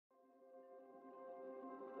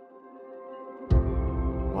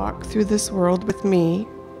walk through this world with me,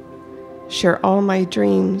 share all my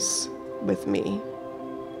dreams with me.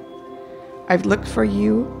 I've looked for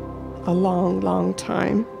you a long, long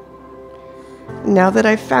time. Now that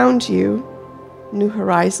I've found you, new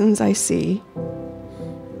horizons I see.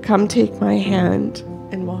 Come take my hand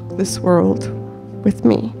and walk this world with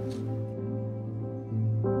me.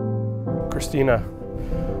 Kristina,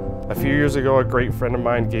 a few years ago, a great friend of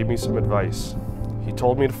mine gave me some advice. He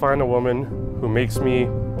told me to find a woman who makes me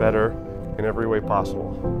better in every way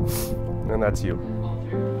possible. And that's you.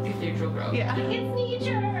 Yeah.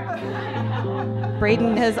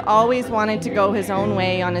 Braden has always wanted to go his own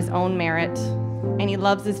way on his own merit, and he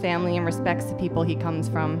loves his family and respects the people he comes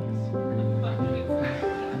from.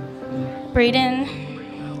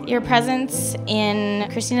 Braden, your presence in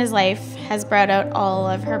Kristina's life has brought out all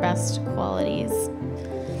of her best qualities.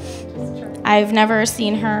 I've never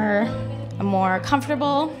seen her more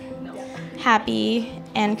comfortable, happy,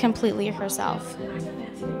 and completely herself.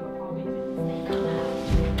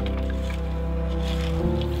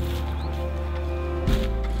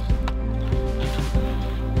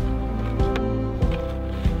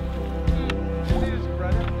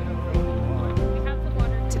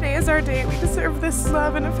 Today is our day. We deserve this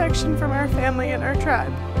love and affection from our family and our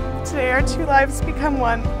tribe. Today our two lives become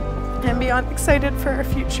one, and beyond excited for our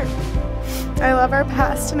future. I love our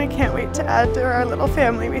past, and I can't wait to add to our little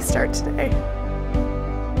family we start today.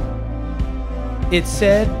 It's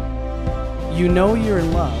said, you know you're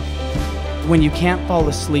in love when you can't fall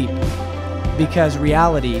asleep because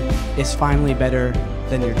reality is finally better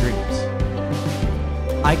than your dreams.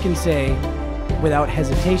 I can say, without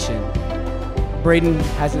hesitation, Braden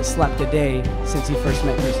hasn't slept a day since he first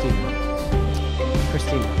met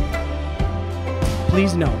Kristina.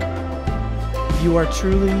 Please know, you are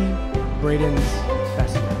truly Braden's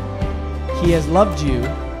best friend. He has loved you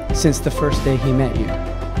since the first day he met you.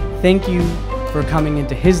 Thank you for coming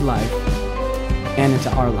into his life and into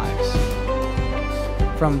our lives.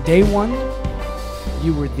 From day one,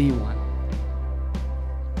 you were the one.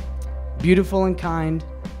 Beautiful and kind,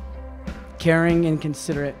 caring and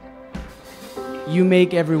considerate, you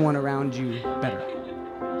make everyone around you better.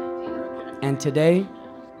 And today,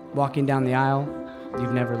 walking down the aisle,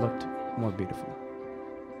 you've never looked more beautiful.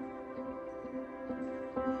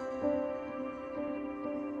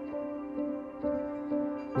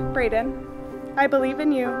 Braden, I believe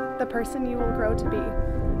in you, the person you will grow to be,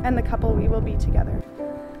 and the couple we will be together.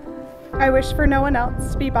 I wish for no one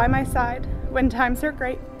else to be by my side when times are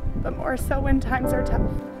great, but more so when times are tough.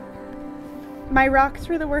 My rock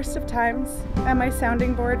through the worst of times, and my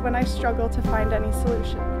sounding board when I struggle to find any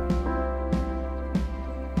solution.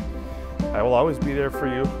 I will always be there for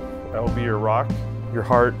you. I will be your rock, your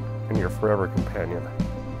heart, and your forever companion.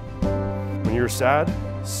 When you're sad,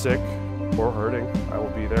 sick, or hurting, I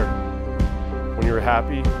will be there. When you're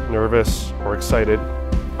happy, nervous, or excited,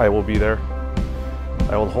 I will be there.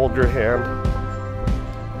 I will hold your hand,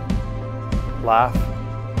 laugh,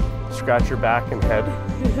 scratch your back and head,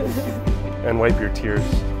 and wipe your tears.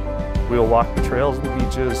 We will walk the trails and the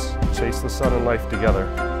beaches, chase the sun and life together.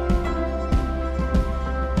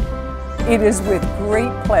 It is with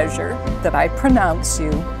great pleasure that I pronounce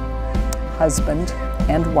you husband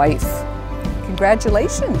and wife.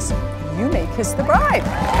 Congratulations, you may kiss the bride.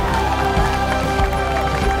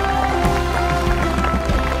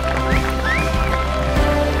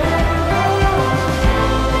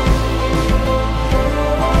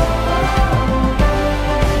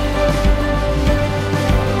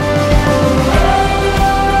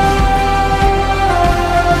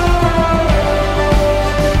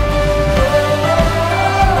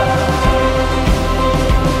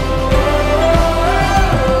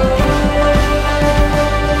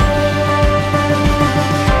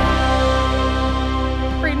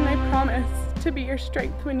 To be your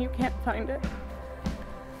strength when you can't find it.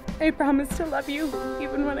 I promise to love you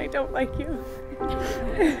even when I don't like you.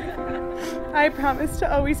 I promise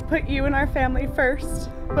to always put you and our family first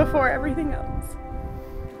before everything else.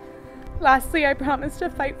 Lastly, I promise to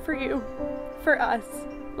fight for you, for us,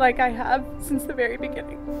 like I have since the very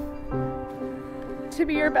beginning. To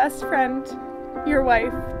be your best friend, your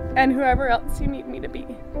wife, and whoever else you need me to be.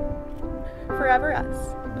 Forever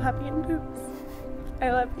us, Puppy and Boots.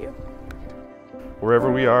 I love you.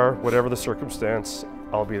 Wherever we are, whatever the circumstance,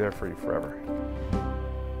 I'll be there for you forever.